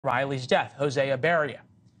Riley's death, Jose Ibarra.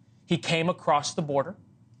 He came across the border.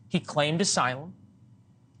 He claimed asylum.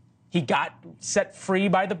 He got set free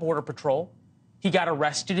by the Border Patrol. He got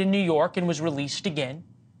arrested in New York and was released again.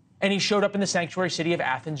 And he showed up in the sanctuary city of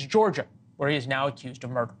Athens, Georgia, where he is now accused of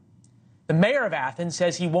murder. The mayor of Athens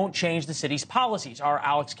says he won't change the city's policies. Our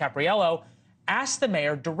Alex Capriello asked the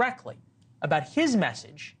mayor directly about his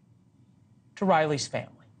message to Riley's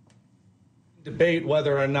family. Debate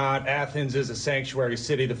whether or not Athens is a sanctuary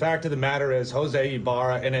city. The fact of the matter is Jose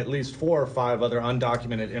Ibarra and at least 4 or 5 other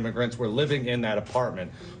undocumented immigrants were living in that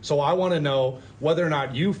apartment. So I want to know whether or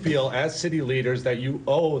not you feel as city leaders that you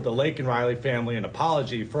owe the Laken Riley family an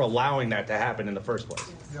apology for allowing that to happen in the first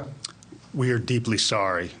place. Yeah. We are deeply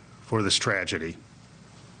sorry for this tragedy.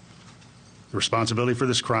 The responsibility for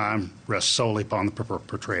this crime rests solely upon the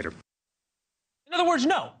perpetrator. In other words,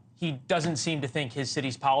 no. He doesn't seem to think his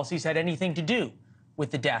city's policies had anything to do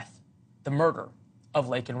with the death, the murder of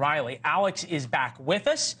Laken Riley. Alex is back with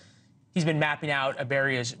us. He's been mapping out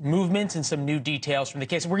Ibarra's movements and some new details from the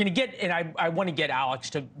case. We're going to get, and I want to get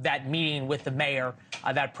Alex to that meeting with the mayor,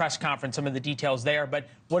 that press conference, some of the details there. But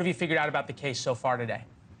what have you figured out about the case so far today?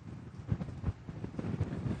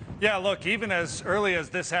 Yeah, look, even as early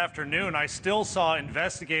as this afternoon, I still saw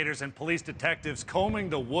investigators and police detectives combing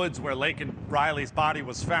the woods where Laken Riley's body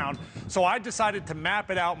was found. So I decided to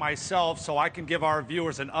map it out myself so I can give our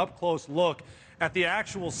viewers an up-close look at the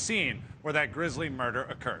actual scene where that grisly murder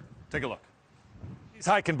occurred. Take a look. These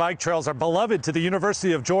hike and bike trails are beloved to the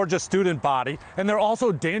University of Georgia student body, and they're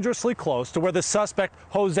also dangerously close to where the suspect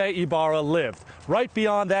Jose Ibarra lived. Right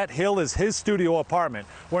beyond that hill is his studio apartment,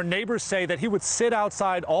 where neighbors say that he would sit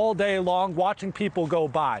outside all day long watching people go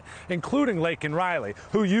by, including Laken Riley,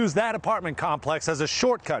 who used that apartment complex as a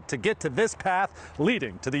shortcut to get to this path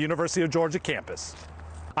leading to the University of Georgia campus.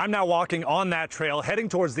 I'm now walking on that trail, heading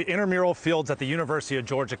towards the intramural fields at the University of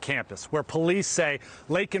Georgia campus, where police say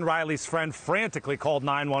Laken Riley's friend frantically called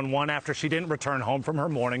 911 after she didn't return home from her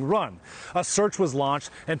morning run. A search was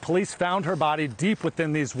launched, and police found her body deep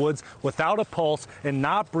within these woods without a pulse and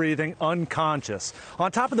not breathing, unconscious. On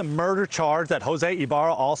top of the murder charge that Jose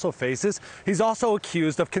Ibarra also faces, he's also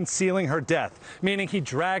accused of concealing her death, meaning he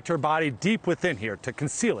dragged her body deep within here to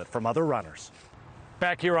conceal it from other runners.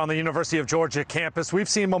 Back here on the University of Georgia campus, we've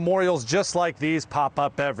seen memorials just like these pop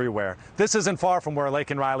up everywhere. This isn't far from where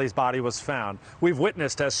Laken Riley's body was found. We've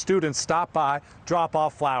witnessed as students stop by, drop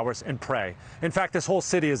off flowers, and pray. In fact, this whole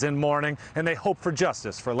city is in mourning, and they hope for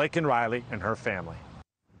justice for Laken Riley and her family.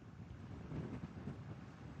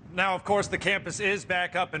 Now, of course, the campus is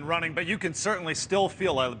back up and running, but you can certainly still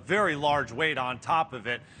feel a very large weight on top of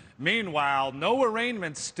it. Meanwhile, no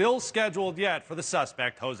arraignment still scheduled yet for the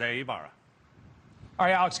suspect, Jose Ibarra. All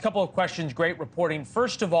right, Alex, a couple of questions. Great reporting.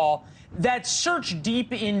 First of all, that search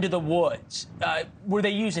deep into the woods, were they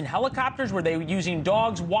using helicopters? Were they using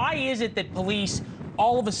dogs? Why is it that police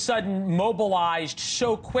all of a sudden mobilized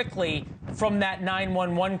so quickly from that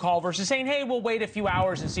 911 call versus saying, hey, we'll wait a few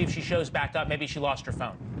hours and see if she shows back up? Maybe she lost her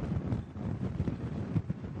phone.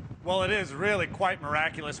 Well, it is really quite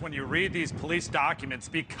miraculous when you read these police documents,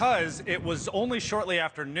 because it was only shortly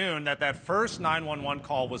after noon that that first 911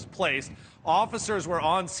 call was placed. Officers were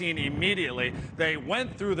on scene immediately. They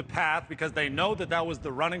went through the path because they know that that was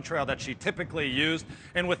the running trail that she typically used.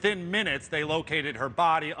 And within minutes, they located her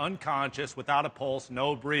body unconscious, without a pulse,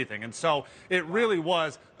 no breathing. And so it really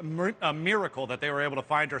was a miracle that they were able to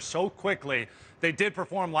find her so quickly. They did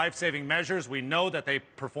perform life-saving measures. We know that they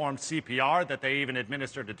performed CPR, that they even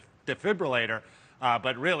administered a defibrillator,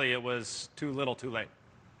 but really it was too little too late.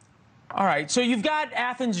 All right, so you've got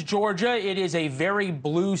Athens, Georgia. It is a very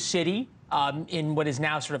blue city in what is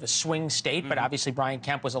now sort of a swing state, but obviously Brian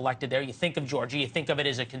Kemp was elected there. You think of Georgia, you think of it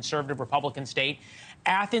as a conservative Republican state.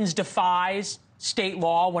 Athens defies state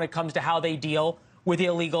law when it comes to how they deal with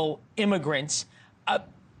illegal immigrants.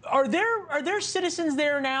 Are there citizens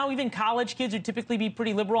there now, even college kids who typically be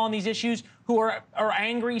pretty liberal on these issues, who are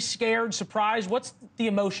angry, scared, surprised? What's the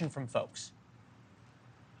emotion from folks?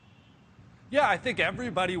 Yeah, I think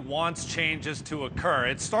everybody wants changes to occur.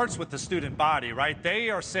 It starts with the student body, right? They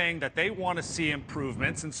are saying that they want to see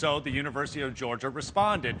improvements, and so the University of Georgia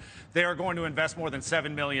responded. They are going to invest more than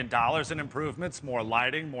 $7 million in improvements, more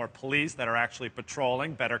lighting, more police that are actually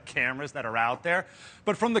patrolling, better cameras that are out there.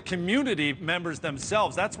 But from the community members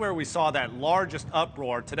themselves, that's where we saw that largest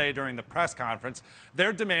uproar today during the press conference.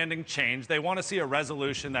 They're demanding change. They want to see a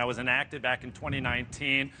resolution that was enacted back in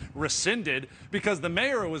 2019 rescinded, because the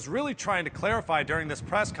mayor was really trying to clarify during this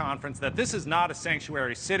press conference that this is not a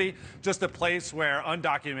sanctuary city, just a place where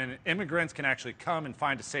undocumented immigrants can actually come and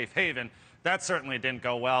find a safe haven. That certainly didn't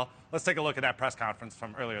go well. Let's take a look at that press conference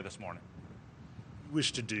from earlier this morning.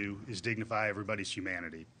 wish to do is dignify everybody's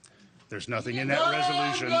humanity. There's nothing in that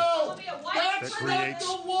resolution that That's creates.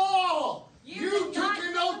 not the law. You took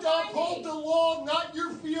an oath to uphold the law, not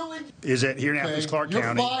your feelings. Is that here in Athens-Clarke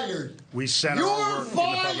County, You're fired. we center our work in the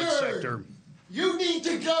public sector. You need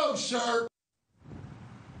to go, sir.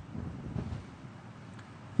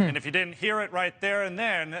 And if you didn't hear it right there and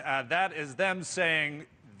then, that is them saying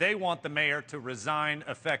they want the mayor to resign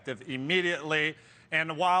effective immediately.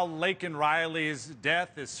 And while Laken Riley's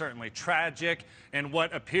death is certainly tragic and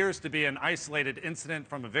what appears to be an isolated incident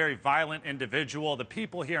from a very violent individual, the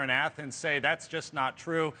people here in Athens say that's just not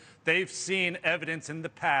true. They've seen evidence in the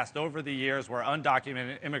past over the years where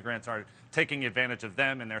undocumented immigrants are taking advantage of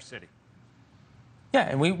them in their city. Yeah,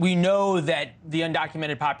 and we know that the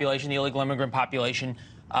undocumented population, the illegal immigrant population,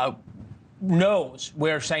 knows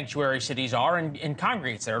where sanctuary cities are and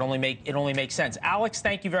congregates there. It only makes sense. Alex,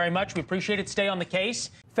 thank you very much. We appreciate it. Stay on the case.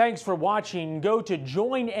 Thanks for watching. Go to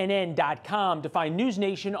joinnn.com to find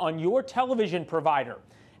NewsNation on your television provider.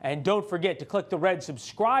 And don't forget to click the red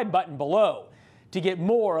subscribe button below to get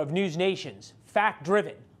more of NewsNation's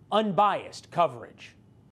fact-driven, unbiased coverage.